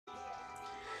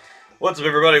What's up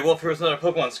everybody, Wolf here with another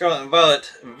Pokemon Scarlet and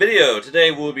Violet video. Today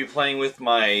we'll be playing with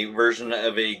my version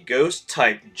of a ghost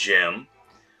type gym.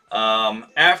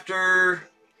 After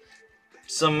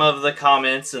some of the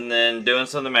comments and then doing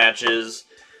some of the matches,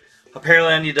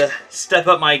 apparently I need to step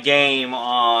up my game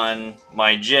on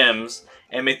my gyms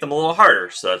and make them a little harder.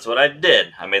 So that's what I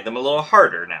did. I made them a little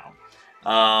harder now.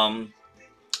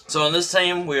 So on this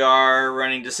team we are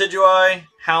running Decidueye,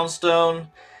 Houndstone,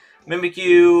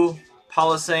 Mimikyu,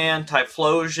 Palossand,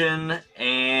 Typhlosion,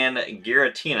 and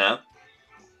Giratina.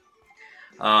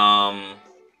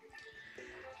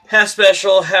 Half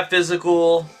special, half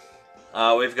physical.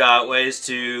 We've got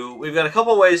a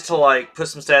couple ways to like put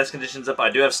some status conditions up. I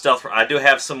do have stealth. I do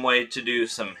have some way to do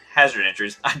some hazard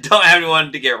entries. I don't have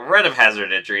anyone to get rid of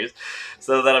hazard entries,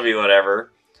 so that'll be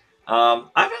whatever. I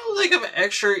don't think I've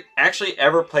actually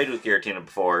ever played with Giratina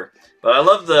before, but I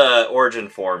love the origin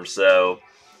form, so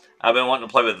I've been wanting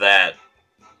to play with that.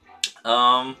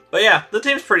 But yeah, the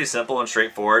team's pretty simple and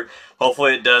straightforward.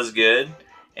 Hopefully it does good.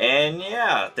 And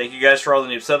yeah, thank you guys for all the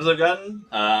new subs I've gotten.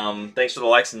 Thanks for the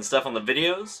likes and stuff on the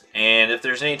videos. And if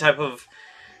there's any type of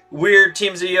weird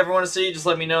teams that you ever want to see, just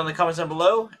let me know in the comments down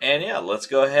below. And yeah, let's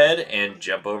go ahead and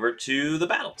jump over to the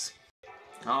battles.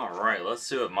 Alright, let's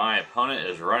see what my opponent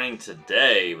is running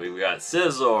today. We've got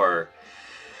Scizor,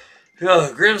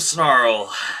 Grimmsnarl,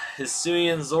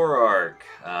 Hisuian Zoroark,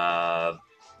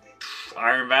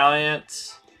 Iron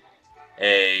Valiant,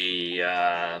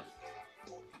 a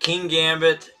King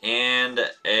Gambit, and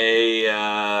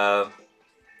a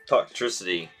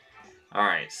Toxtricity.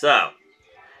 Alright, so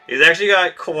he's actually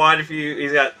got quite a few.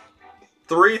 He's got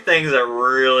 3 things that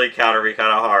really counter me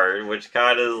kind of hard, which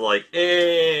kind of is like,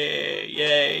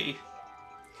 yay.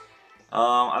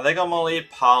 I think I'm gonna lead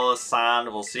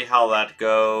Palossand. We'll see how that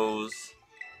goes.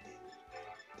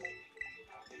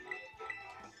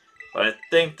 But I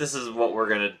think this is what we're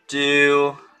gonna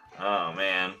do. Oh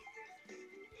man.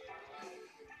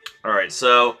 Alright,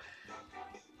 so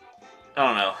I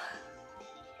don't know.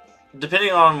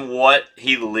 Depending on what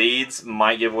he leads,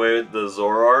 might give away with the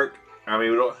Zoroark. I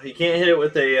mean, he can't hit it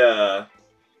with a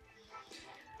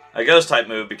ghost type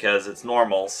move because it's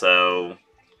normal, so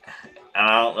and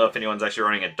I don't know if anyone's actually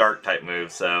running a dark type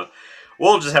move, so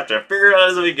we'll just have to figure it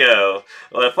out as we go.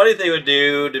 Well, the funny thing would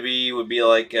be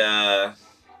like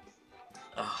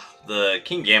the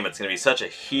King Gambit's gonna be such a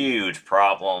huge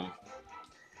problem,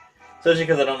 especially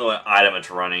because I don't know what item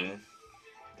it's running.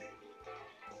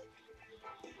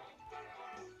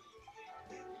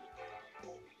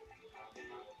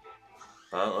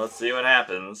 Well, let's see what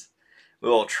happens. We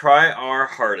will try our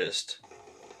hardest.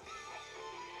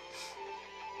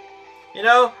 You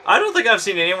know, I don't think I've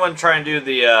seen anyone try and do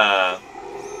the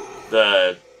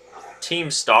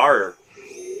Team Star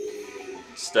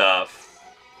stuff.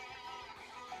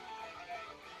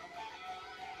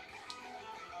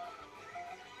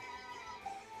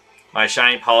 My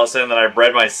shiny Palossand that I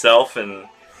bred myself and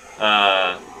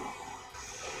ow.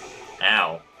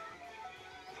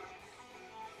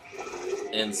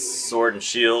 In Sword and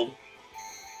Shield.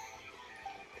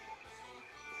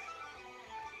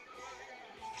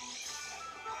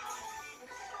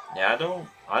 Yeah,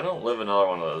 I don't live another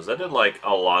one of those. That did like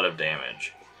a lot of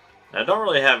damage. And I don't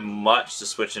really have much to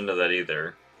switch into that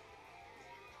either.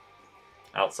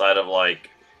 Outside of like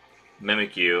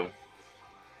Mimikyu.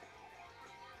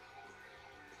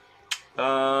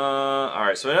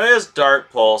 Alright, so I know he has Dark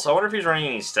Pulse. I wonder if he's running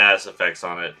any status effects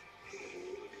on it.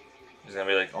 There's gonna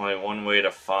be like only one way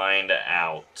to find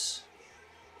out.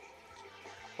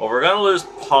 Well, we're gonna lose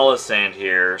Palossand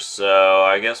here, so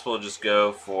I guess we'll just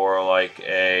go for like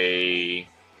a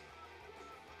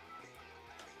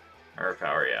Earth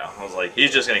Power, yeah. I was like,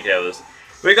 he's just gonna KO this.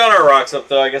 We got our rocks up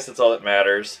though, I guess that's all that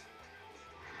matters.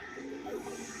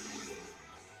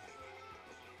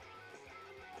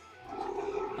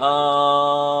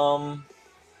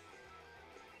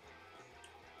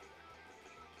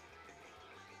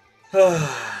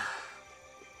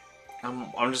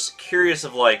 I'm just curious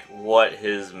of like what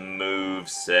his move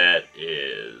set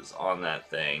is on that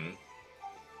thing.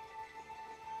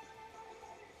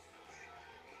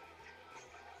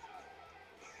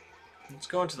 Let's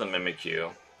go into the Mimikyu.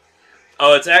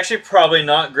 Oh, it's actually probably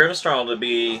not Grimmsnarl to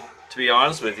be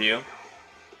honest with you.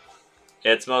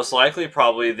 It's most likely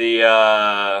probably the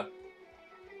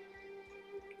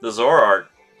Zoroark,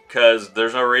 because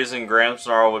there's no reason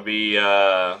Grimmsnarl would be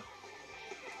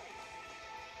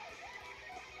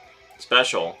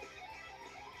special.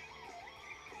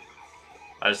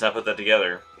 I just have to put that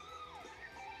together.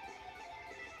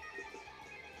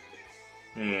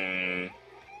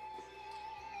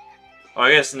 Well,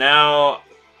 I guess now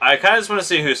I kind of just want to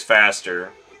see who's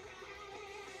faster.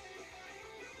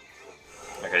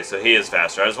 Okay, so he is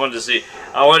faster. I just wanted to see.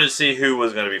 I wanted to see who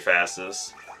was going to be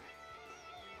fastest.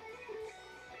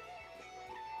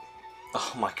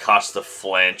 Oh my gosh, the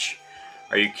flinch.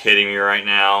 Are you kidding me right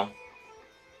now?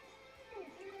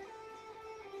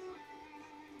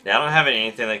 Yeah, I don't have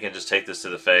anything that can just take this to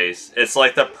the face. It's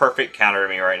like the perfect counter to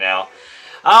me right now.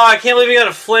 Oh, I can't believe you got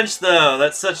a flinch, though.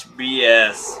 That's such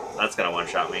BS. That's going to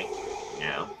one-shot me.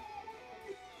 Yeah.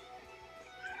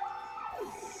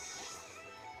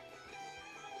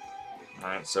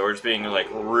 Alright, so we're just being, like,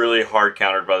 really hard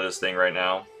countered by this thing right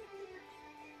now.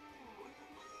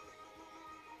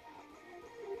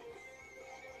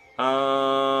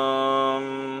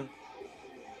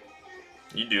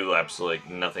 You do absolutely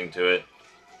nothing to it.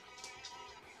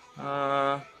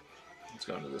 Let's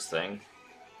go into this thing.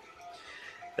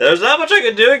 There's not much I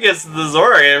can do against the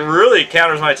Zoroark. It really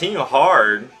counters my team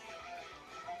hard.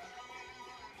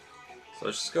 So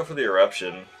let's just go for the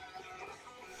Eruption.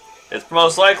 It's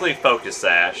most likely Focus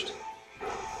Sashed.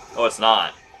 Oh, it's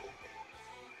not.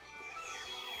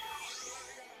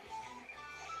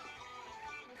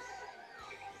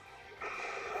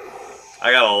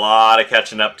 I got a lot of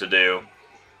catching up to do.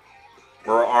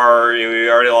 We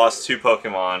already lost 2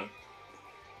 Pokemon.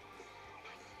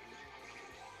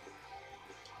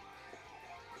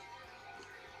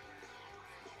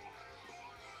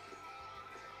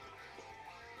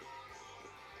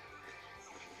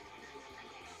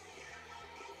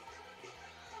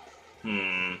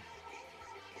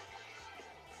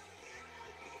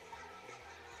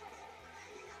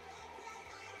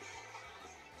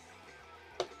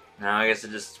 Now I guess it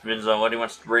just depends on what he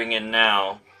wants to bring in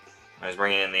now. He's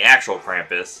bringing in the actual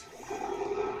Krampus.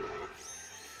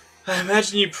 I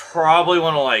imagine you probably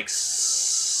want to, like,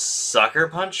 Sucker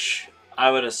Punch,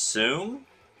 I would assume.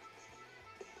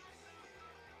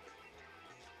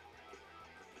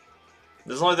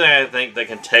 This is the only thing I think that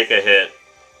can take a hit.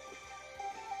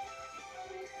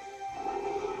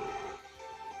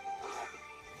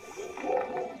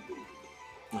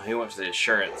 Oh, he wants the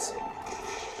Assurance.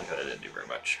 Okay, that didn't do very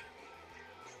much.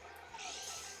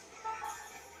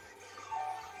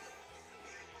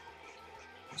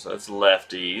 So that's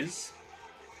lefties.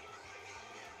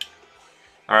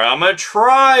 Alright, I'm going to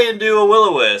try and do a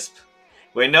Will-O-Wisp.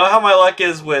 We know how my luck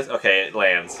is with... Okay, it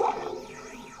lands.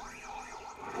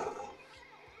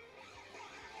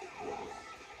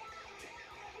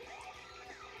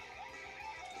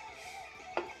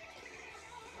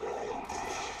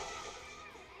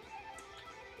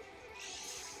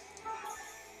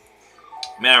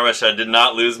 Man, I wish I did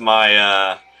not lose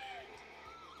my,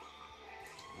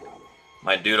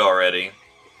 my dude already.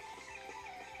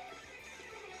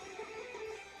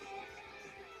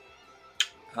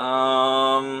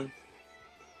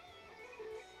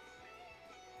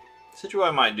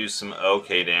 Situai might do some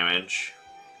okay damage.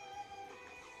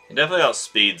 It definitely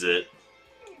outspeeds it.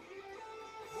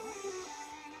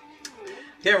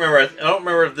 Can't remember. I don't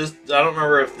remember if this. I don't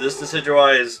remember if this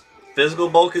Decidueye's physical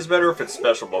bulk is better, or if its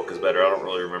special bulk is better. I don't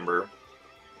really remember.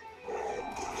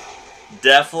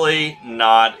 Definitely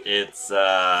not its.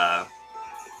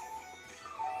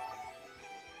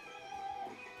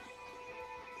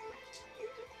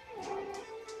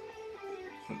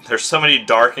 There's so many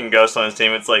Dark and Ghost on his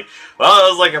team. It's like, well,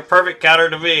 it was like a perfect counter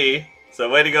to me. So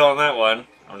way to go on that one.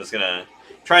 I'm just gonna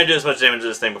try and do as much damage to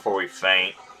this thing before we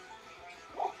faint.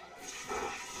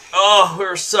 Oh, we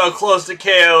were so close to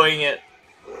KOing it.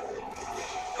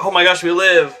 Oh my gosh, we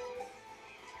live.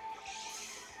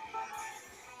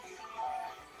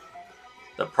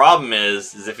 The problem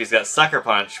is if he's got Sucker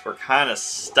Punch, we're kind of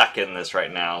stuck in this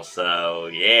right now. So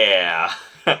yeah.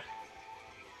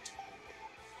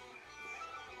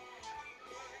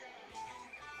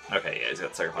 Okay, yeah, he's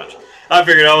got Sucker Punch. I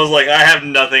figured, I was like, I have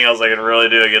nothing else I can really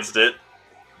do against it.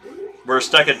 We're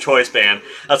stuck in Choice Band.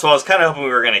 That's why I was kind of hoping we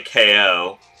were going to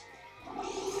KO.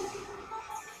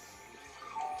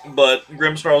 But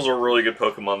Grimmsnarl's a really good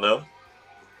Pokemon, though.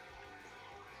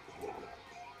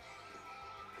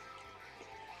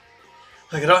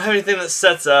 Like, I don't have anything that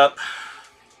sets up.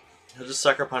 I'll just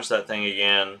Sucker Punch that thing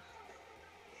again.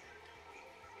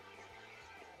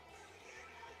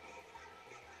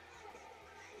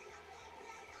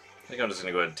 I think I'm just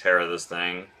going to go ahead and Terra this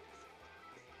thing.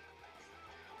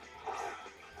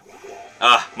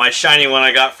 Ah, my shiny one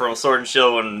I got from Sword and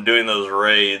Shield when doing those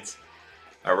raids.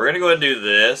 Alright, we're going to go ahead and do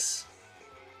this.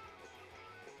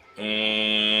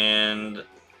 And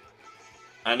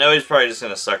I know he's probably just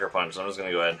going to Sucker Punch, so I'm just going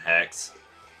to go ahead and Hex.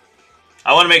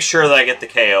 I want to make sure that I get the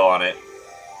KO on it.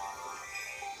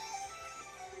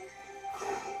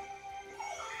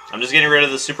 I'm just getting rid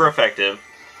of the super effective.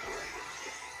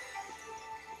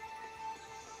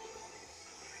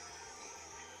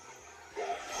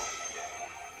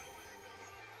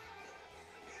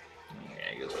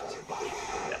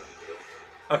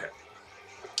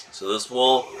 So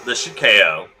this should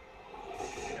KO.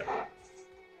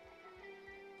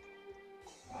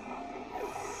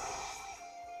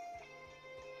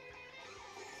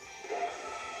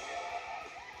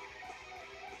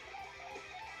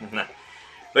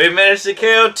 We've managed to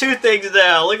KO 2 things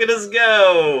now. Look at us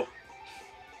go.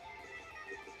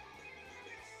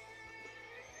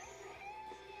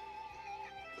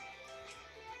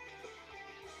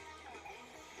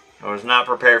 I was not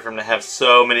prepared for him to have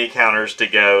so many counters to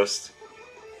Ghost.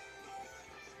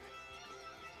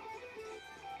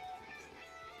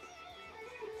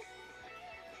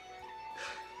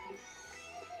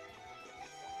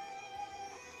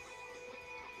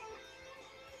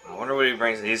 I wonder what he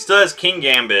brings. He still has King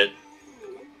Gambit.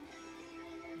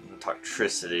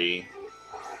 Toxicity.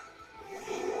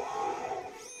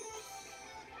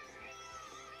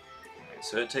 Okay,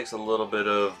 so it takes a little bit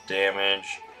of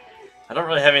damage. I don't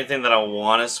really have anything that I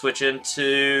want to switch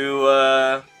into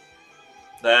that,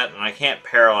 and I can't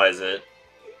paralyze it.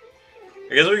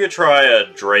 I guess we could try a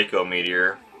Draco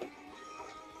Meteor.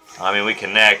 I mean, we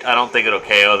connect. I don't think it'll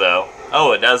KO, though.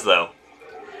 Oh, it does, though.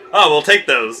 Oh, we'll take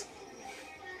those.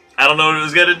 I don't know what it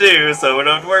was going to do, so we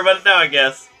don't have to worry about it now, I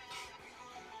guess.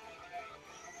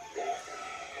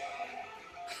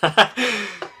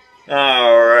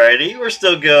 Alrighty, we're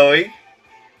still going.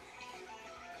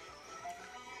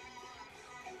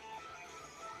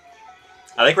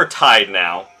 I think we're tied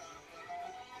now.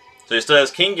 So he still has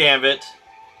King Gambit.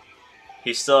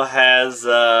 He still has,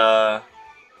 I'm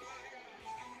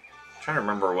trying to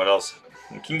remember what else.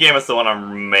 King Gambit's the one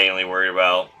I'm mainly worried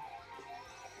about.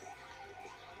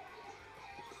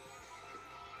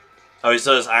 Oh, he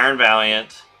still has Iron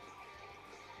Valiant.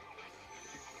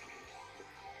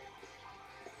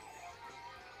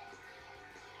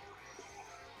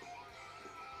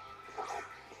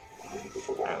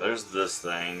 Alright, there's this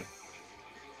thing.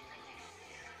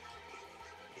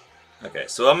 Okay,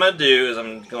 so what I'm going to do is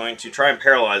I'm going to try and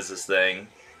paralyze this thing.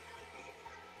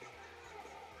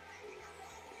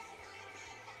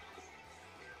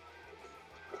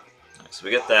 Alright, so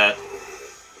we get that.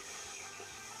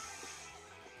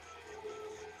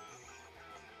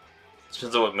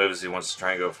 Depends on what moves he wants to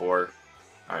try and go for.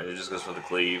 Alright, he just goes for the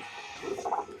cleave.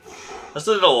 This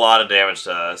did a lot of damage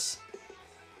to us.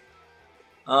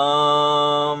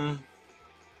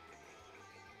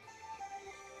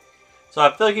 So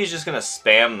I feel like he's just gonna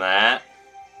spam that.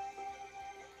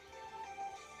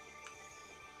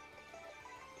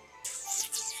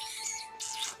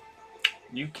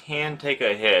 You can take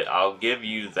a hit, I'll give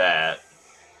you that.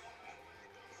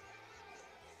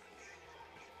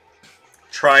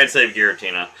 Try and save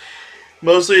Giratina.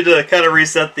 Mostly to kind of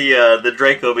reset the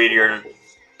Draco Meteor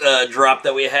drop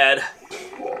that we had.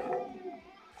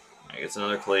 I guess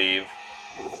another cleave.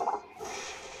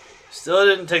 Still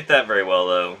didn't take that very well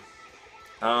though.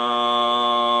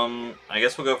 I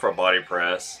guess we'll go for a body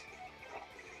press.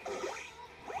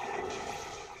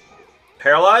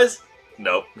 Paralyze?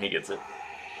 Nope, he gets it.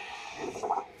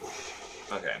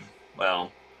 Okay,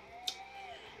 well.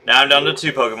 Now I'm down to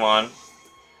 2 Pokemon.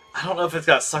 I don't know if it's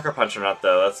got Sucker Punch or not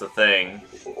though, that's the thing.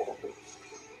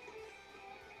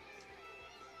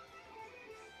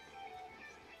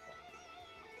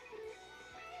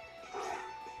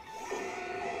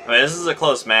 I mean, this is a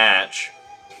close match.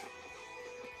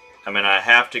 I mean, I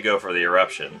have to go for the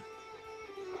Eruption.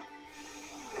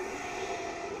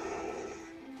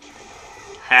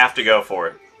 Have to go for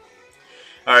it.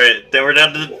 Alright, then we're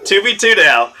down to 2v2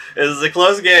 now. This is a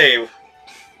close game.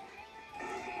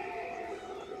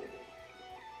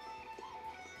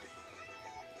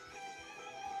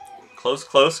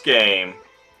 Close game.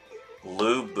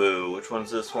 Lubu. Which one's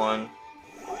this one?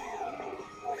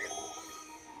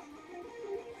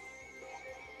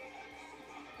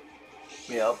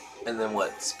 Yep. And then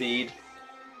what? Speed?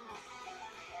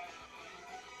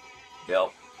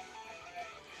 Yep.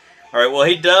 Alright, well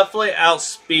he definitely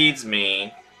outspeeds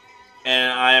me.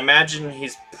 And I imagine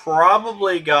he's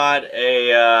probably got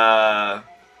a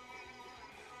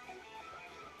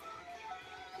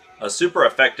super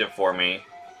effective for me.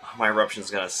 Oh, my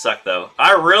Eruption's gonna suck though.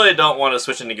 I really don't want to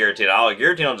switch into Giratina. Oh,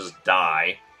 Giratina will just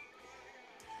die.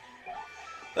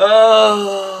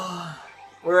 Oh...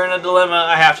 We're in a dilemma.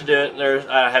 I have to do it.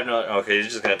 I have no... Okay,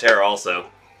 he's just going to tear also.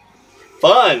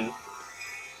 Fun!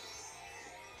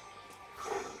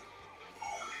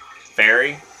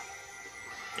 Fairy?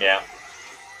 Yeah.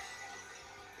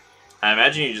 I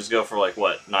imagine you just go for, like,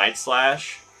 what? Night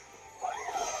Slash?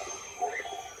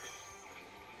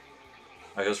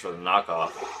 I goes for the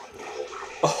knockoff.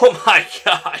 Oh my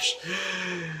gosh!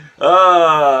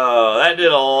 Oh, that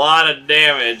did a lot of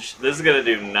damage. This is going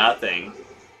to do nothing.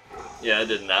 Yeah, it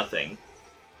did nothing.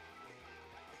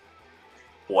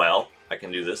 Well, I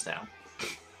can do this now.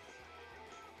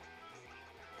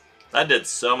 That did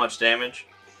so much damage.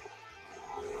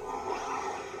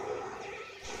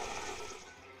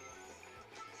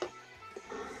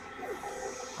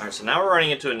 Alright, so now we're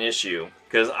running into an issue.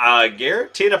 Because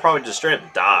Giratina probably just straight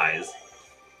up dies.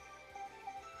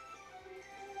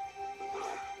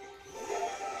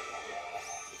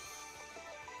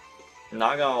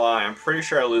 Not gonna lie, I'm pretty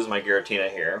sure I lose my Giratina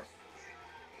here.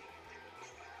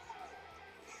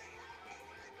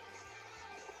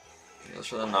 Goes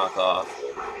for the knockoff.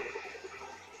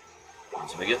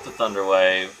 So we get the Thunder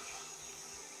Wave.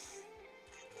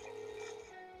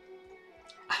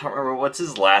 I don't remember, what's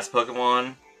his last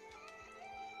Pokemon?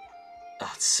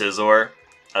 Oh, it's Scizor.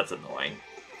 That's annoying.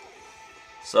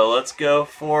 So let's go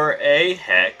for a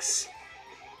Hex.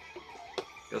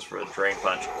 Goes for a Drain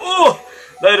Punch. Oh!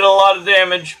 That did a lot of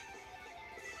damage.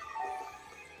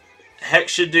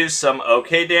 Hex should do some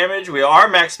okay damage. We are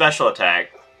max special attack.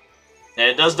 And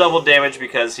it does double damage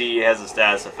because he has a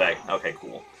status effect. Okay,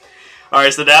 cool.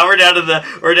 Alright, so now we're down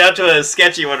to a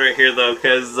sketchy one right here though,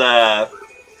 because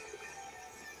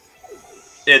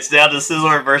it's down to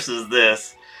Scizor versus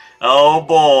this. Oh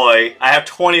boy. I have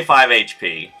 25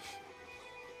 HP.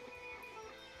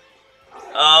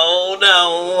 Oh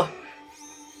no.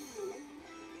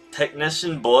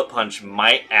 Technician Bullet Punch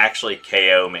might actually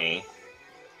KO me.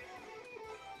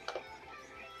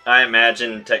 I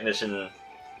imagine Technician...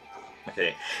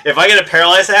 Okay. If I get a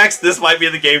Paralyze Axe, this might be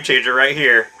the game changer right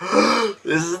here.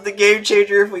 This is the game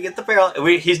changer if we get the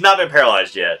Paralyze... He's not been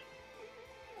paralyzed yet.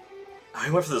 Oh,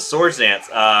 he went for the Swords Dance.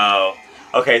 Oh.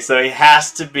 Okay, so he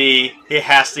has to be... He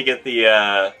has to get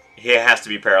the... He has to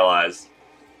be paralyzed.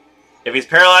 If he's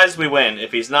paralyzed, we win.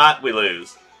 If he's not, we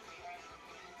lose.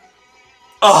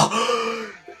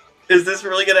 Oh! Is this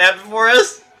really gonna happen for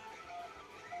us?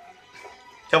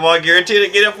 Come on,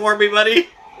 Giratina, get it for me, buddy.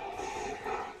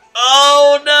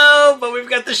 Oh no! But we've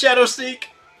got the Shadow Sneak.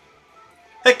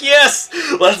 Heck yes!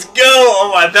 Let's go!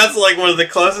 Oh my, that's like one of the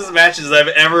closest matches I've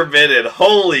ever been in.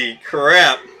 Holy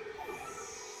crap!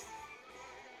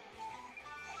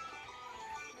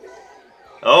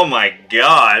 Oh my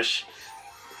gosh!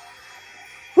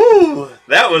 Whew!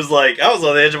 That was like, I was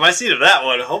on the edge of my seat of that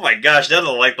one. Oh my gosh, that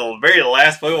was like the very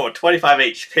last Pokemon with 25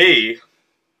 HP.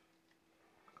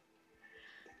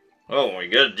 Oh my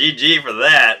god, GG for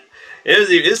that.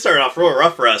 It started off real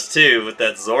rough for us too, with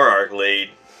that Zoroark lead.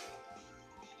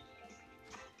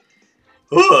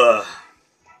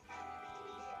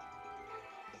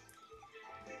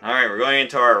 Alright, we're going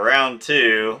into our round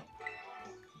 2.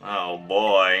 Oh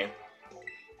boy.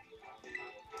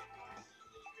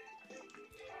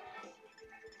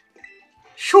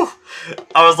 Whew.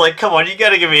 I was like, come on, you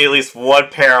gotta give me at least one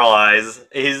paralyze.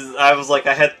 I was like,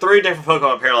 I had 3 different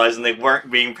Pokemon paralyzed and they weren't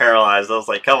being paralyzed. I was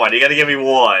like, come on, you gotta give me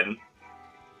one.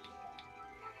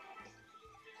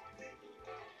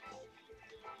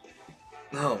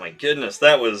 Oh my goodness,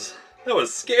 that was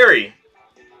scary.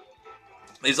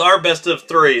 These are best of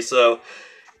 3, so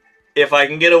if I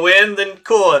can get a win, then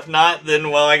cool. If not,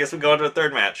 then well, I guess we go into a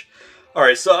third match.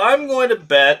 Alright, so I'm going to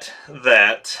bet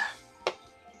that...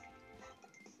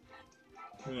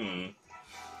 It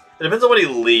depends on what he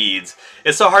leads.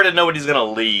 It's so hard to know what he's gonna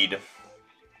lead.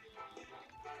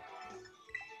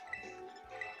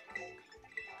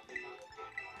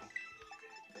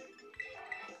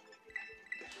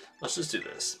 Let's just do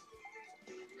this.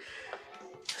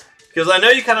 Because I know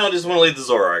you kind of just want to lead the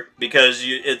Zoroark. Because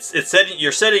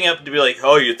you're setting up to be like,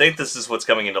 oh, you think this is what's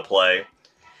coming into play.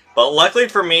 But luckily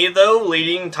for me, though,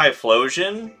 leading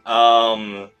Typhlosion,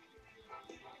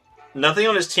 nothing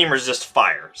on his team resists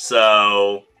fire,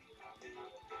 so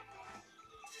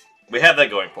we have that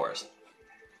going for us.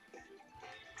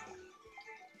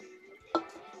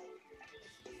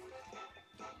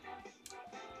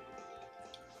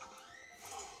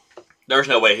 There's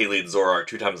no way he leads Zoroark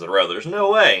 2 times in a row. There's no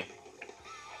way.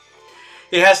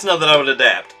 He has to know that I would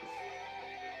adapt.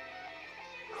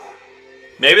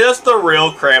 Maybe that's the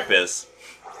real Krampus.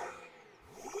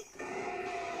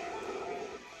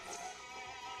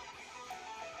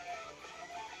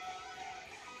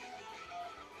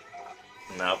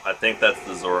 Nope, I think that's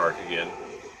the Zoroark again.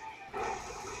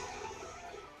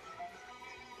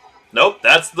 Nope,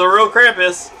 that's the real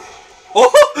Krampus.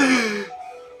 Oh!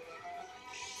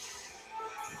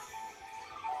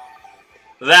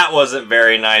 That wasn't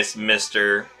very nice,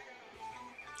 mister.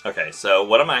 Okay, so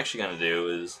what I'm actually going to do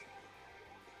is...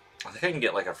 I think I can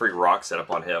get like a free rock set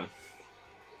up on him.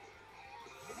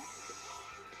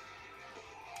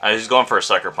 He's going for a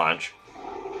Sucker Punch.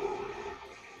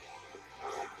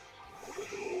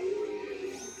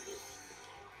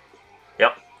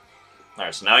 Yep. Alright,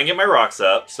 Alright, so now I can get my rocks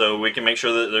up, so we can make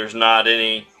sure that there's not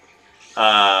any...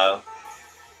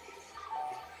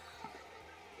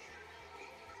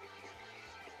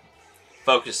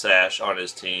 Focus Sash on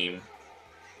his team.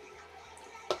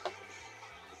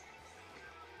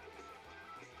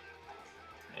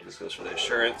 He just goes for the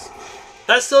assurance.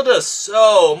 That still does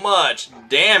so much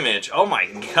damage. Oh my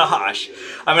gosh.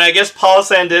 I mean, I guess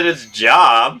Polisan did its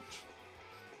job.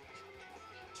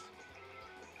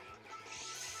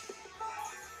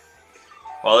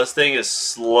 While this thing is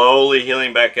slowly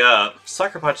healing back up.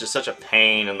 Sucker Punch is such a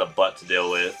pain in the butt to deal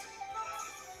with.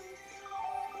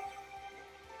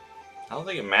 I don't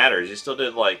think it matters. You still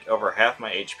did like over half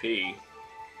my HP.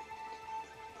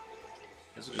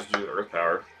 This will just do Earth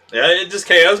Power. Yeah, it just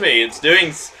KOs me. It's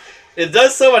doing... It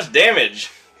does so much damage.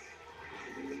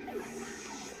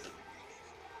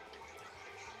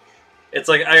 It's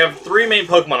like I have 3 main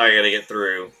Pokemon I gotta get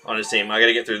through on his team. I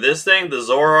gotta get through this thing, the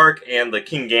Zoroark, and the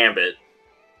King Gambit.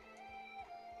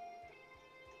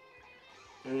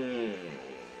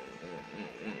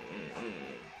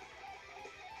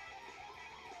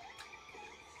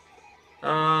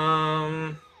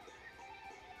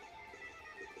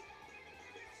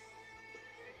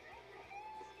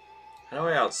 How do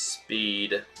I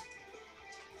outspeed?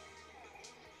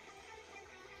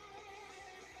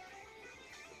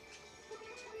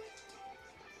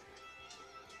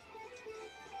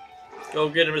 Go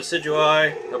get him,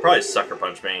 Decidueye. He'll probably Sucker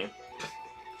Punch me.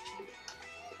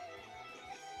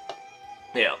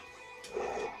 Yeah.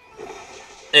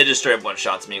 It just straight up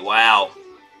one-shots me. Wow.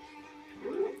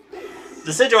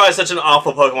 Decidueye is such an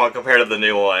awful Pokemon compared to the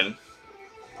new one.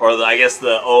 Or, I guess,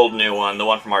 the old new one. The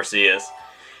one from Arceus.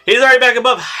 He's already back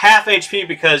above half HP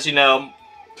because, you know,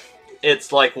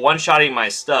 it's like one-shotting my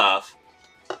stuff.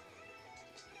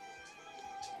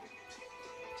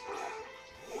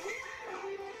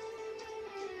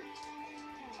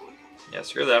 Yeah,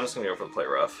 screw that. I'm just going to go for the Play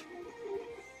Rough.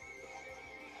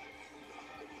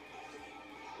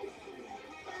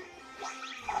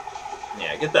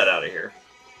 Yeah, get that out of here.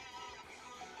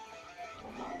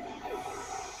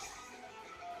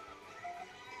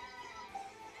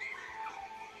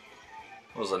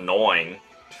 It was annoying.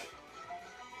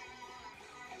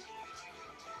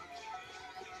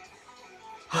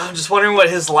 I'm just wondering what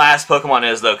his last Pokemon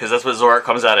is, though, because that's what Zoroark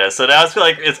comes out as. So now it's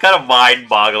like it's kind of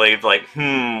mind-boggling. It's like,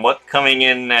 what's coming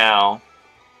in now?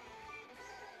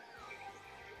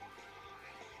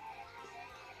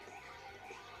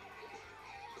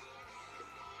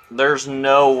 There's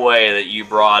no way that you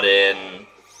brought in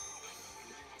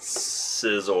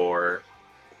Scizor.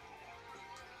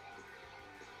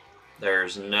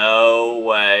 There's no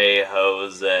way,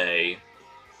 Jose.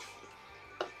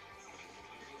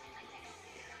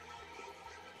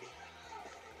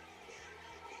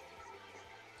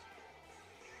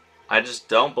 I just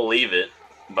don't believe it,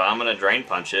 but I'm gonna Drain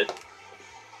Punch it.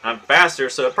 I'm faster,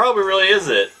 so it probably really is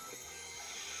it.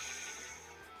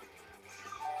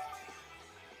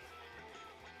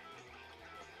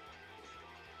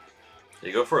 Did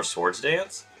you go for a Swords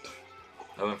Dance?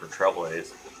 I went for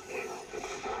Trailblaze.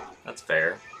 That's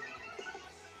fair.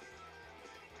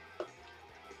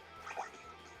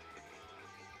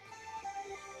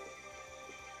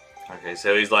 Okay,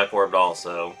 so he's Life Orbed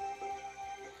also.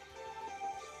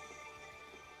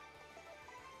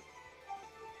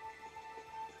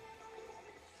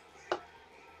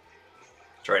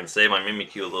 Try and save my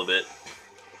Mimikyu a little bit.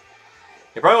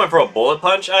 He probably went for a Bullet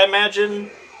Punch, I imagine.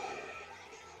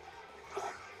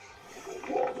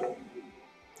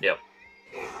 Yep.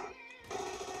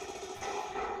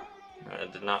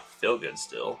 It did not feel good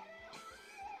still.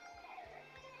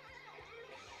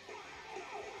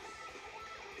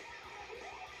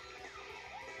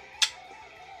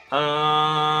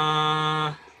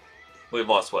 We've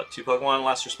lost what? 2 Pokemon?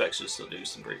 Last Respect should still do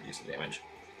some pretty decent damage.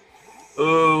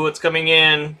 Ooh, it's coming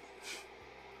in.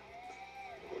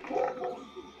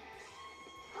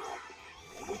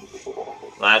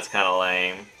 That's kind of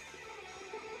lame.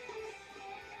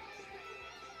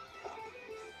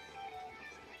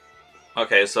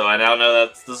 Okay, so I now know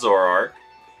that's the Zoroark.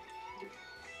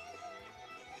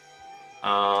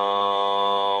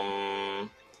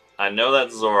 I know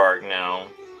that's Zoroark now.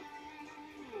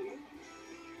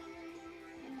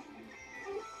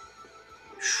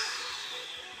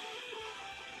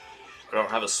 I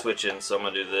don't have a switch in, so I'm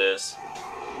gonna do this.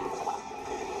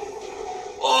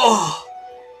 Oh!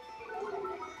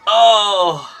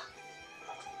 Oh!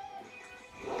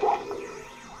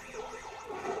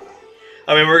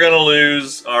 I mean, we're gonna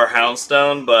lose our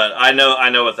Houndstone, but I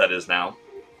know what that is now.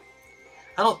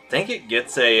 I don't think it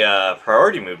gets a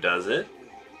priority move, does it?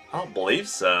 I don't believe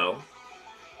so.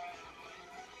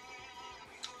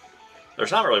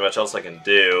 There's not really much else I can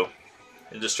do.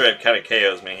 It just straight up kind of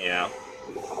KOs me, yeah.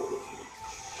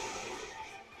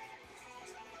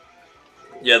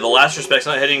 Yeah, the last respect's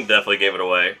not hitting definitely gave it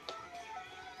away.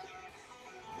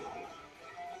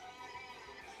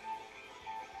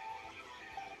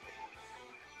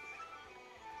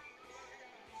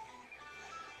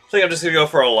 I think I'm just gonna go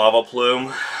for a Lava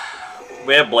Plume.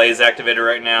 We have Blaze activated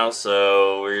right now,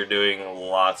 so we're doing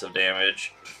lots of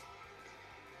damage.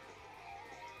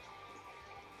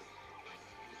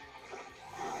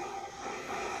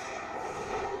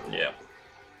 Yeah.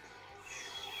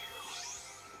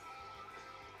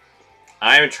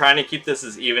 I'm trying to keep this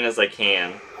as even as I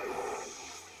can.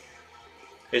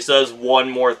 He still has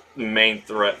one more main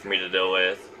threat for me to deal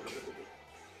with.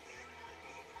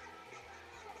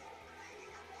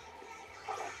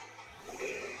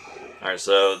 Alright,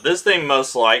 so this thing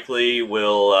most likely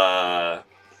will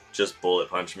just bullet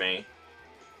punch me.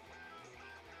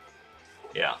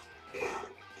 Yeah.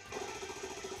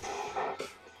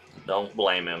 Don't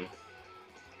blame him.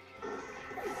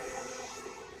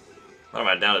 What am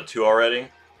I, down to 2 already?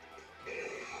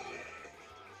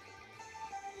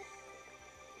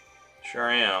 Sure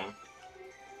am.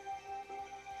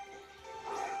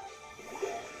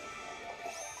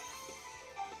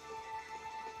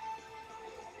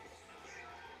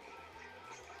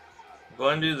 Go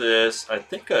ahead and do this. I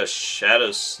think a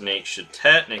Shadow Snake should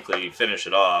technically finish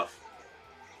it off.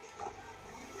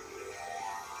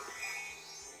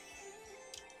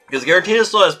 Because Giratina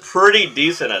still has pretty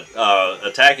decent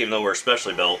attack, even though we're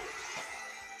specially built.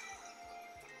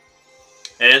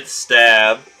 And it's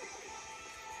stab.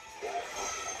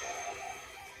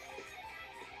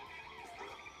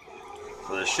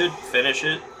 So this should finish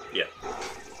it. Yeah.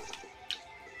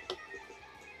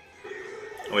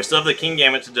 And we still have the King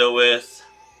Gambit to deal with.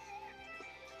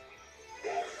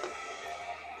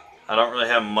 I don't really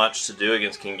have much to do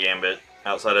against King Gambit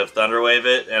outside of Thunder Wave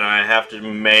it, and I have to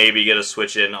maybe get a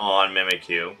switch in on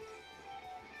Mimikyu.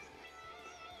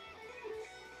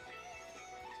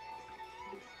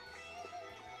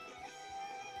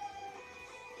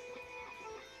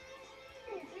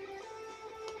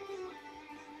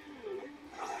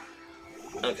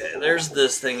 Okay, there's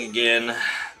this thing again.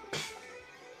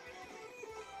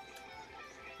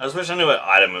 I just wish I knew what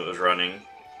item it was running.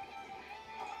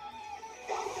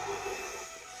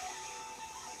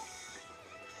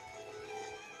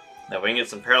 Now, if we can get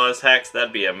some paralyzed hacks,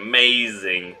 that'd be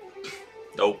amazing.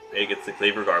 Nope, it gets the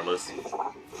cleave regardless. It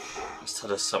still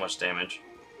does so much damage.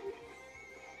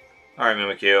 Alright,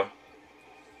 Mimikyu.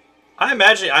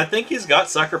 I think he's got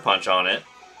Sucker Punch on it.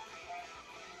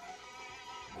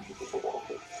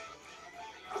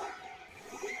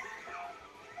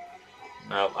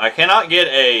 No, I cannot get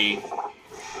a...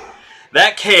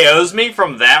 That KOs me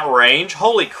from that range?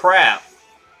 Holy crap.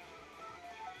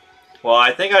 Well,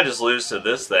 I think I just lose to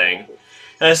this thing.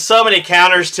 There's so many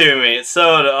counters to me. It's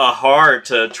so hard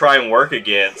to try and work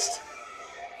against.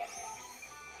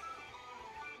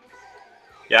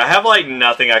 Yeah, I have like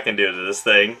nothing I can do to this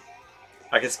thing.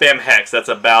 I can spam Hex, that's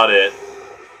about it.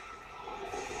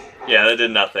 Yeah, that did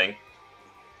nothing.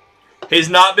 He's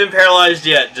not been paralyzed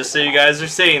yet, just so you guys are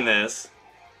seeing this.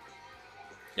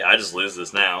 Yeah, I just lose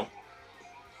this now.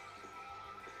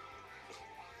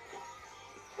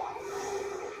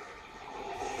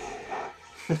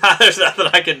 There's nothing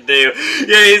I can do.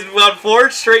 Yeah, he's won 4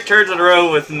 straight turns in a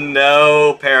row with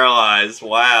no paralyzed.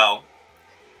 Wow.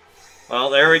 Well,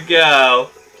 there we go.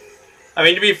 I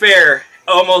mean, to be fair,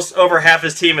 almost over half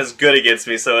his team is good against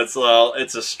me, so it's, well,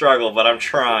 it's a struggle, but I'm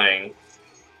trying.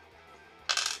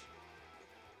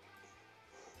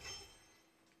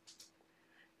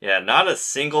 Yeah, not a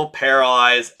single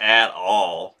paralyze at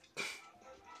all.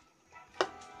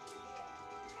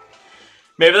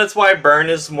 Maybe that's why Burn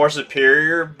is more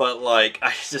superior, but like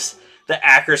the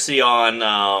accuracy on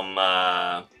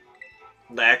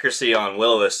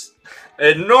Will-O-Wisp,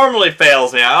 it normally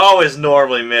fails me. I always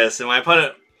normally miss, and my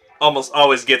opponent almost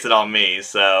always gets it on me.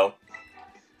 So.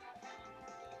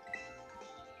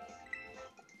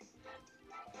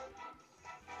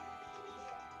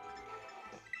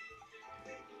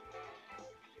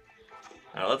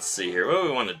 Now, let's see here. What do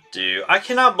we want to do? I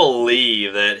cannot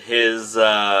believe that his,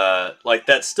 like,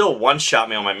 that still one-shot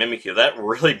me on my Mimikyu. That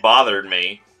really bothered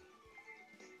me.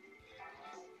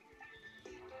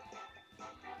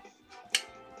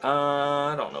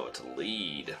 I don't know what to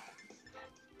lead.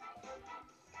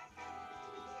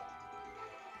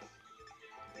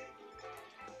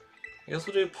 I guess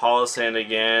we'll do Polisand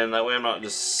again. That way I'm not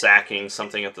just sacking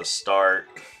something at the start.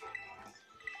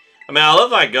 I mean, I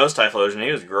love my Ghost Typhlosion.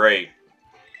 He was great.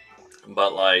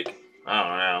 But, like, I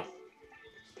don't know.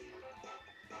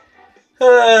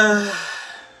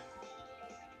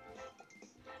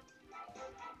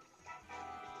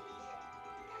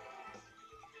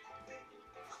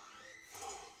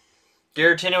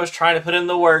 Giratina was trying to put in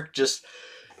the work, just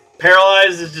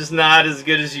paralyzed is just not as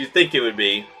good as you think it would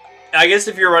be. I guess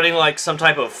if you're running like some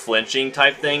type of flinching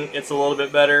type thing, it's a little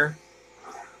bit better.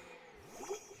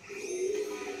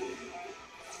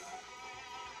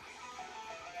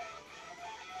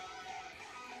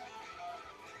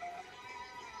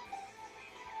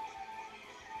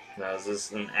 Now, is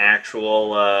this an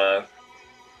actual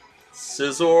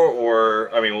Scizor, or,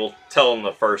 I mean, we'll tell them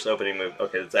the first opening move.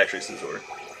 Okay, it's actually Scizor.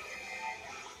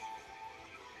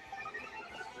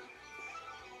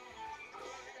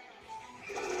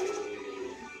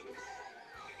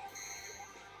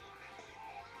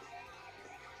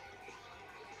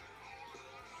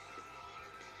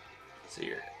 See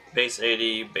here. Base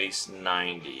 80, base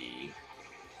 90.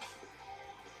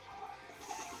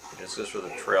 This goes for the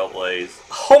Trailblaze.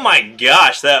 Oh my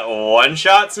gosh, that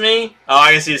one-shots me? Oh,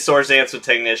 I can see Swords Dance with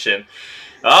Technician.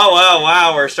 Oh, wow,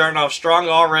 wow, we're starting off strong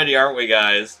already, aren't we,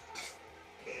 guys?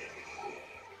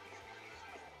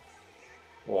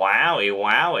 Wowie,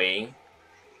 wowie.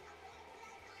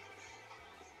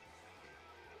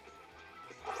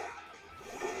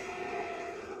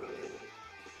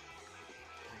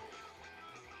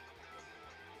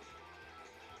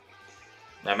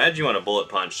 I imagine you want a Bullet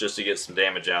Punch just to get some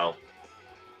damage out.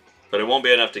 But it won't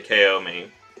be enough to KO me.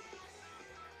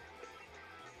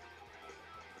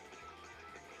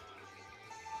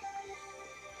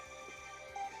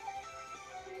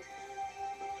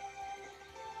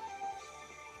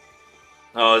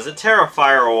 Oh, is it Terra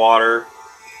Fire or Water?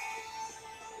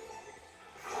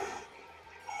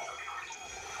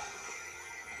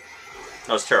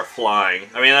 Oh, it's Terra Flying.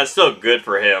 I mean, that's still good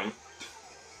for him.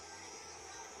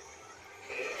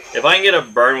 If I can get a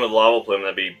burn with Lava Plume,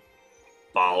 that'd be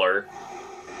baller.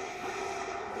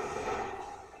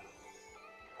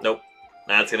 Nope.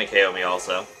 That's gonna KO me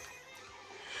also.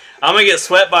 I'm gonna get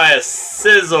swept by a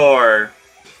Scizor.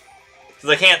 Because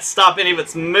I can't stop any of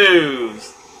its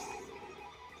moves.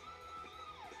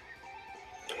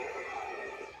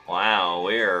 Wow,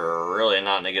 we're really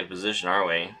not in a good position, are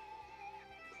we?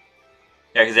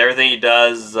 Yeah, because everything he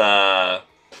does,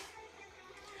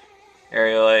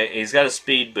 Aerial, he's got a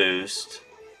speed boost.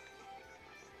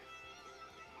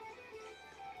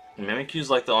 Mimikyu's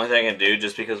like the only thing I can do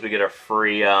just because we get a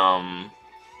free,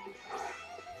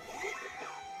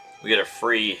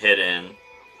 hit in. And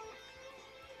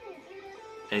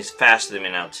he's faster than me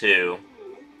now, too.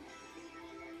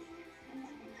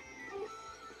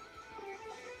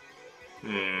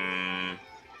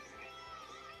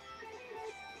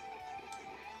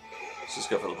 Let's just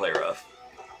go for the play rough.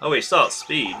 Oh, he saw its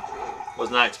speed. Was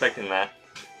not expecting that.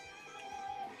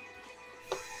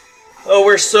 Oh,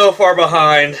 we're so far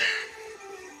behind.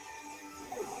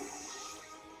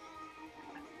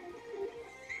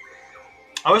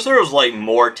 I wish there was like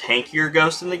more tankier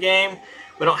ghosts in the game.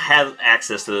 We don't have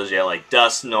access to those yet, like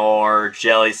Dusknoir,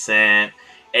 Jellicent,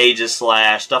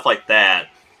 Aegislash, stuff like that.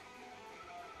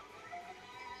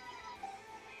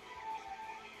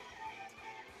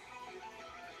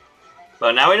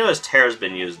 But now we know his Terra's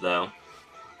been used, though.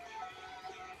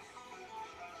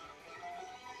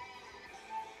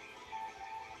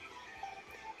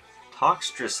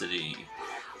 Toxtricity.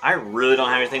 I really don't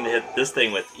have anything to hit this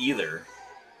thing with either.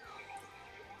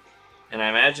 And I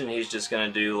imagine he's just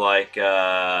going to do like,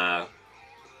 Oh,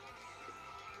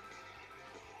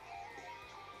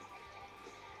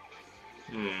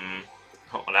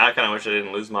 now I kind of wish I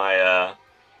didn't lose my,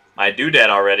 my Doodad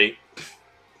already.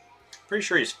 Pretty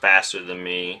sure he's faster than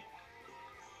me.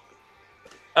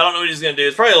 I don't know what he's going to do.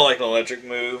 It's probably like an electric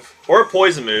move. Or a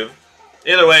poison move.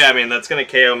 Either way, I mean, that's going to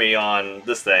KO me on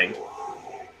this thing.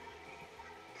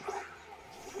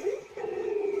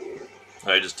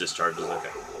 Oh, he just discharges. Okay.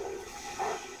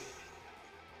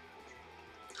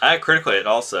 I critical hit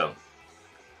also.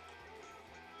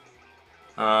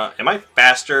 Am I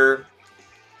faster?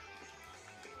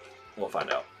 We'll find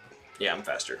out. Yeah, I'm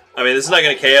faster. I mean, this is not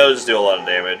going to KO, just do a lot of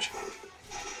damage.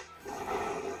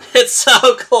 It's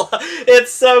so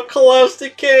close to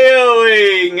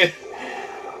KOing.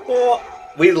 Well,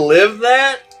 we lived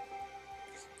that?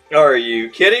 Are you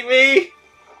kidding me?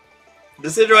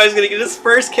 Decidueye is going to get his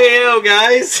first KO,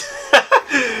 guys.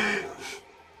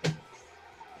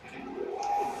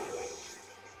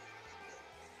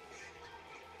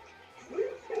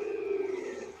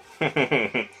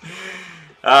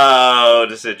 Oh,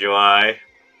 Decidueye.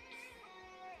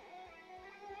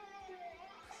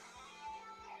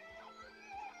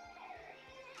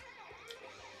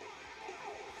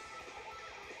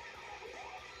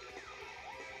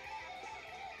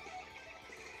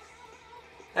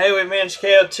 Hey, we managed to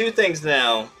KO 2 things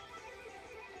now.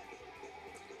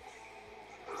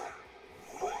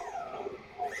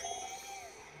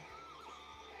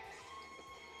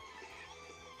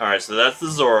 Alright, so that's the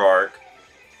Zoroark.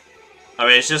 I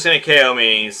mean, it's just gonna KO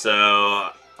me,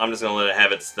 so I'm just gonna let it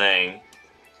have its thing.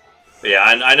 But yeah,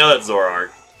 I know that's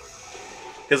Zoroark.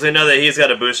 Because we know that he's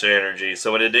got a booster energy,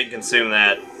 so when it didn't consume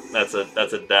that, that's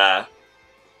a die.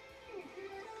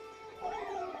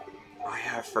 Oh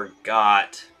yeah, I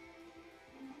forgot.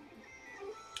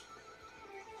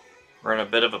 We're in a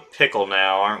bit of a pickle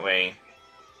now, aren't we?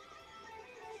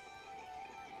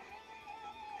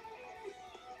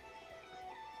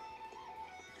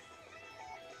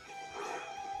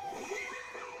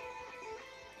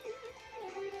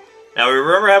 Now,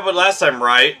 remember what happened last time,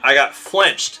 right? I got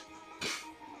flinched.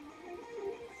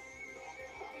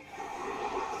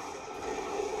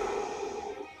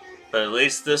 But at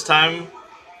least this time,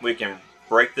 we can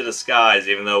break the disguise,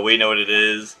 even though we know what it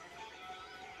is.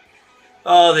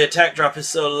 Oh, the attack drop is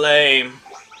so lame.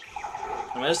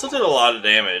 I mean, it still did a lot of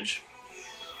damage.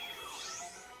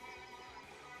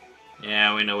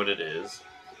 Yeah, we know what it is.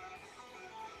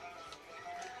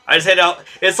 I just hate how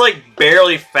it's like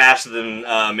barely faster than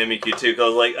Mimikyu too,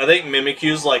 because like I think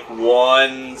Mimikyu's like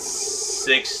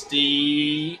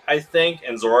 160, I think,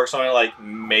 and Zoroark's only like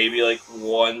maybe like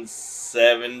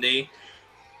 170.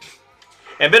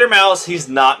 And Bitter Mouse, he's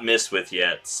not missed with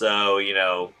yet, so you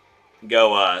know,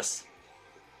 go us.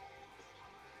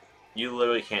 You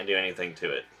literally can't do anything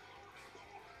to it.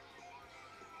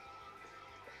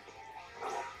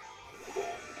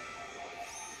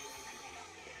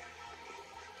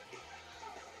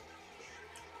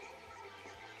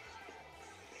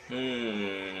 I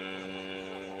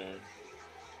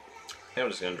think I'm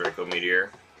just gonna Draco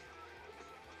Meteor.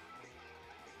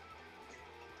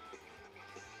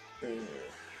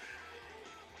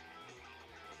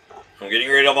 I'm getting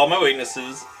rid of all my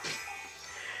weaknesses.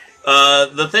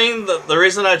 The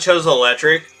reason I chose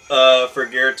Electric for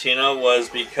Giratina was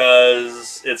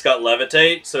because it's got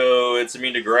Levitate, so it's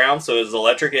immune to ground, so it's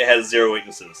Electric, it has 0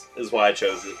 weaknesses, is why I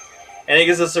chose it. And it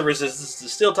gives us a resistance to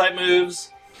Steel-type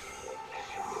moves.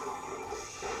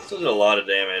 Still did a lot of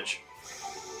damage.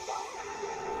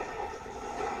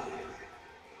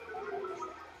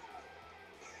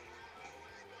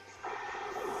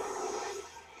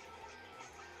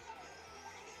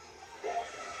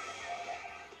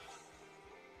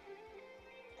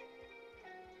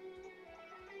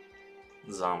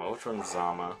 Zama. Which one's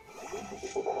Zama?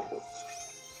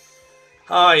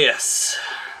 Ah, yes.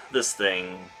 This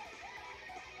thing.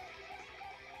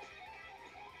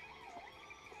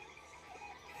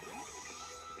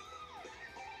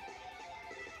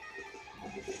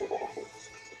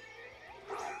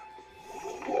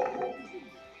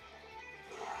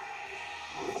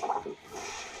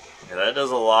 Okay, that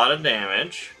does a lot of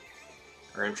damage.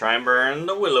 We're gonna try and burn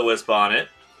the Will-O-Wisp on it.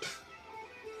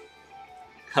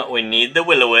 We need the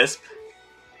Will-O-Wisp.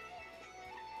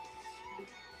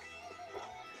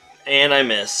 And I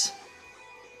miss.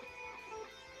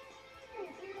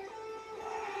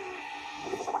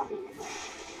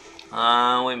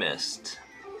 We missed.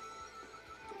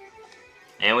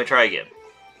 And we try again.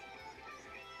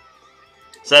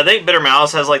 So I think Bitter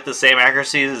Mouse has like the same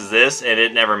accuracy as this, and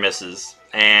it never misses.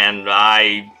 And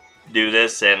I do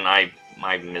this, and I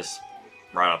miss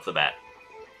right off the bat.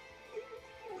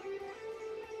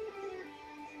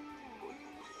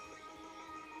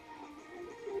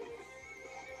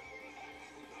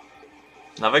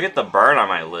 Now if I get the burn, I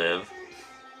might live.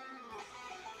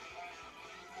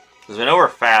 Because we know we're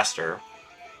faster.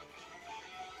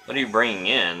 What are you bringing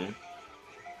in?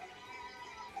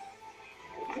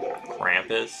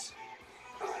 Krampus?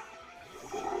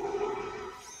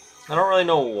 I don't really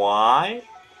know why.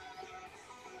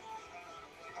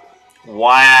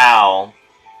 Wow.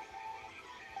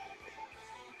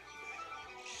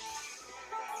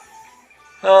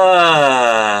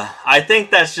 I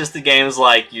think that's just the game's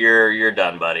like, you're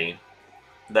done, buddy.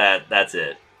 That's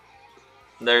it.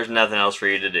 There's nothing else for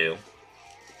you to do.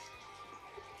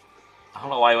 I don't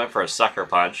know why he went for a sucker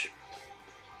punch.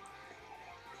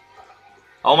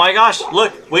 Oh my gosh,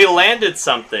 look, we landed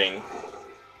something.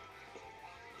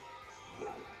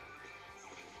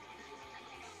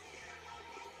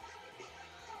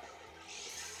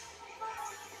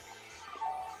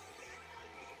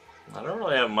 I don't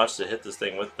really have much to hit this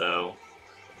thing with, though.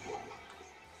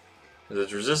 Because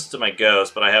it's resistant to my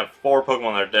Ghost, but I have 4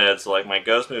 Pokemon that are dead, so like my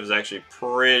Ghost move is actually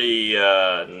pretty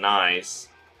nice.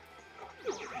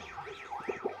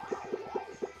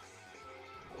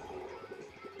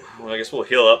 Well, I guess we'll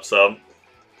heal up some.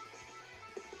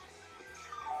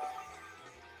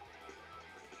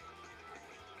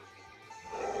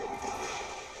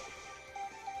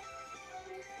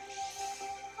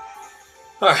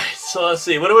 Alright, so let's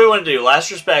see. What do we want to do?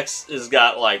 Last Respects has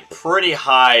got, like, pretty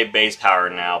high base power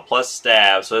now, plus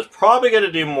stab, so it's probably going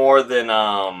to do more than,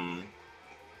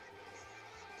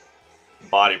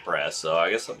 body press, so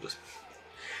I guess I'm just...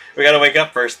 We gotta wake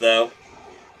up first, though.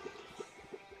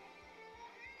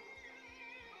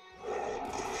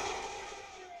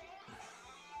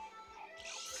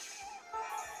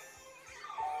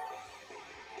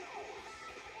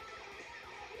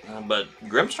 But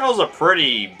Grimmsnarl's a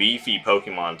pretty beefy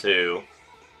Pokemon, too.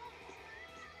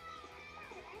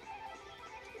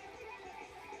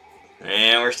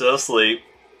 And we're still asleep.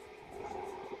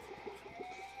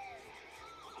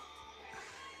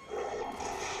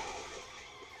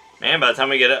 Man, by the time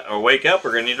we get up, or wake up,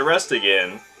 we're gonna need to rest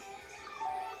again.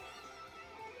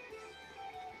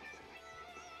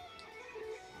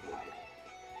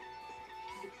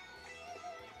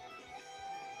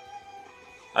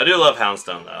 I do love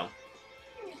Houndstone, though.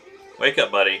 Wake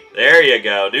up, buddy. There you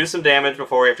go. Do some damage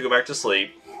before we have to go back to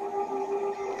sleep.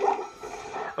 I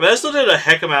mean, I still did a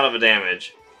heck amount of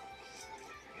damage.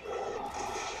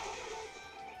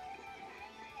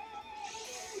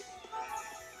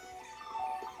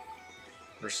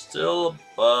 We're still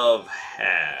above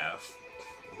half.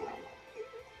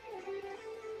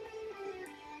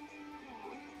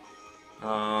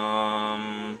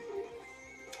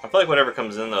 I feel like whatever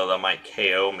comes in, though, that might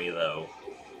KO me, though.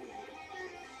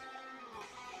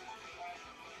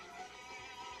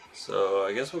 So,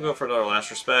 I guess we'll go for another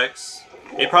Last Respects.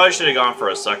 He probably should have gone for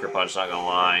a Sucker Punch, not gonna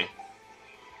lie.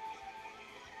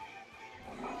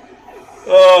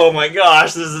 Oh my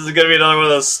gosh, this is gonna be another one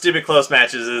of those stupid close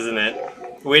matches, isn't it?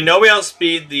 We know we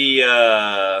outspeed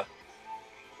the,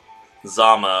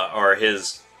 Zama, or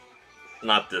his...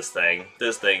 Not this thing.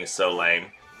 This thing is so lame.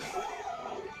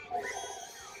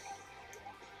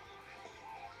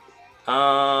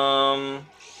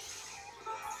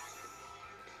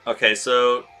 Okay,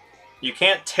 so... You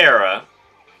can't Terra.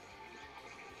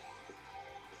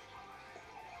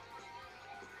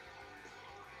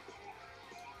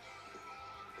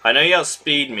 I know you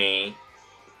outspeed me.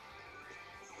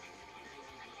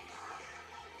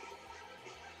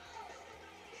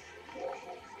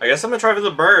 I guess I'm gonna try for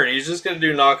the burn. He's just gonna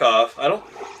do knockoff. I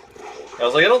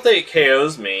was like, I don't think it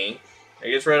KOs me.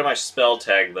 It gets rid of my spell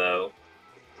tag, though.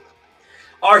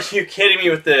 Are you kidding me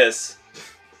with this?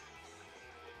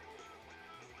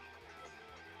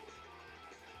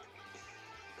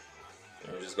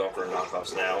 I'm just going for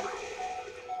knockoffs now.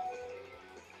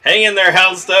 Hang in there,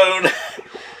 Houndstone!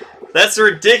 That's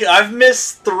ridiculous. I've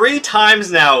missed 3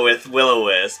 times now with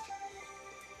Will-O-Wisp.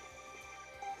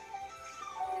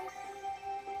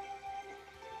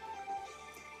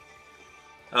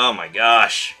 Oh my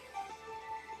gosh.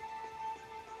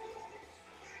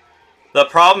 The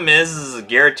problem is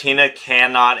Giratina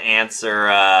cannot answer,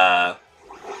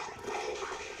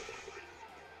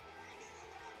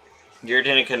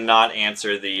 Giratina cannot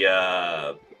answer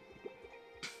the,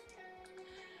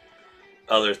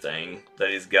 other thing that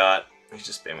he's got. He's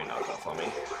just spamming knockoff on me.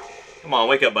 Come on,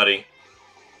 wake up, buddy.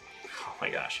 Oh my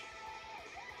gosh.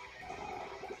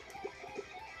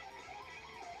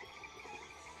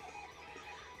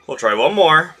 We'll try one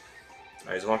more.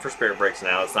 Alright, he's going for Spirit Breaks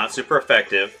now. It's not super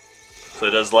effective, so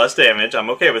it does less damage. I'm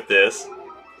okay with this.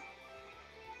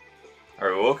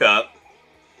 Alright, we woke up.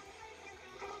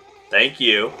 Thank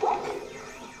you.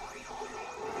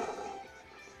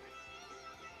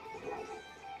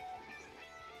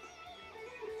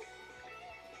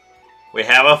 We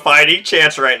have a fighting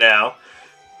chance right now.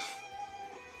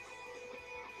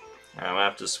 I'm gonna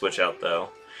have to switch out, though.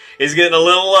 He's getting a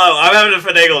little low. I'm having to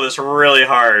finagle this really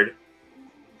hard.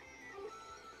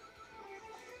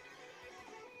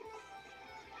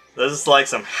 This is like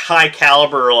some high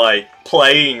caliber like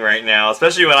playing right now,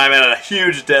 especially when I'm at a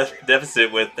huge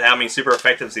deficit with how many super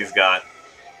effectives he's got.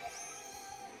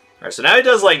 Alright, so now he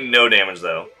does like no damage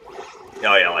though.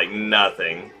 Oh yeah, like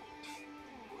nothing.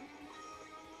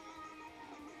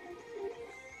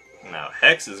 Now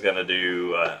Hex is gonna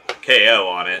do KO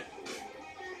on it.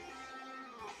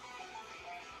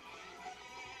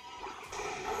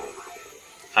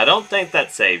 I don't think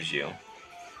that saves you.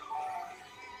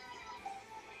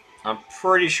 I'm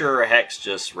pretty sure Hex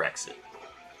just wrecks it.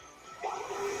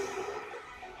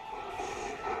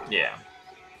 Yeah.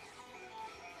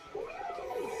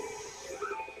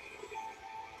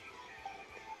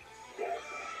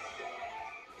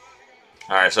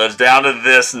 Alright, so it's down to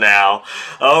this now.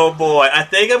 Oh boy, I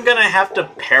think I'm gonna have to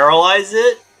paralyze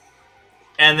it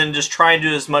and then just try and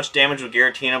do as much damage with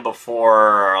Giratina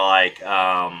before, like,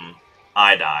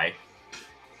 I die.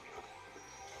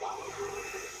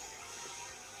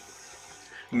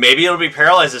 Maybe it'll be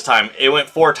paralyzed this time. It went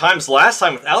 4 times last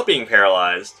time without being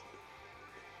paralyzed.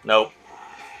 Nope.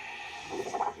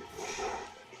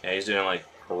 Yeah, he's doing like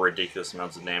ridiculous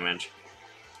amounts of damage.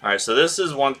 Alright, so this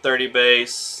is 130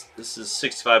 base. This is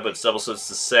 65, but it's double, so it's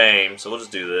the same. So we'll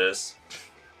just do this.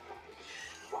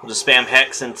 We'll just spam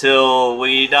Hex until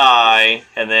we die,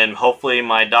 and then hopefully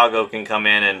my doggo can come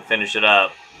in and finish it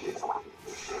up.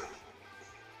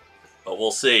 But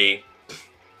we'll see.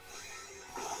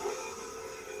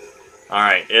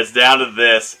 Alright, it's down to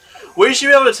this. We should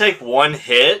be able to take 1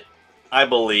 hit, I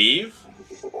believe.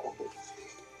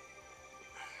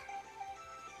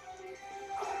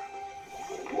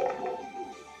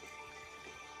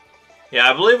 Yeah,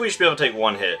 I believe we should be able to take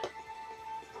 1 hit.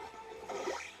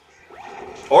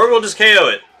 Or we'll just KO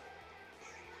it.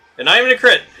 And not even a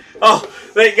crit. Oh,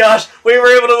 thank gosh, we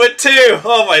were able to win 2!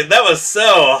 Oh my, that was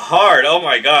so hard. Oh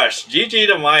my gosh, GG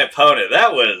to my opponent.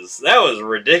 That was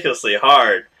ridiculously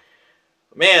hard.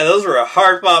 Man, those were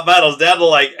hard-fought battles down to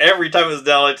like, every time it was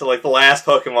down to like the last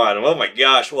Pokemon. Oh my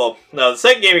gosh, well, no, the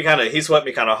second game he swept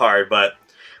me kind of hard, but,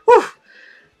 whew.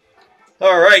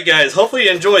 Alright guys, hopefully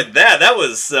you enjoyed that. That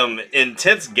was some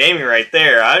intense gaming right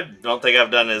there. I don't think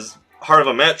I've done as hard of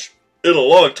a match in a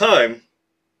long time.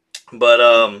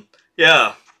 But,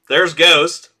 yeah, there's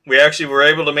Ghost. We actually were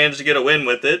able to manage to get a win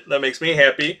with it. That makes me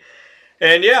happy.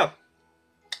 And yeah,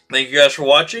 thank you guys for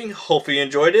watching. Hopefully you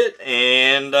enjoyed it.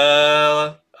 And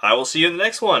I will see you in the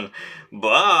next one.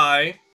 Bye.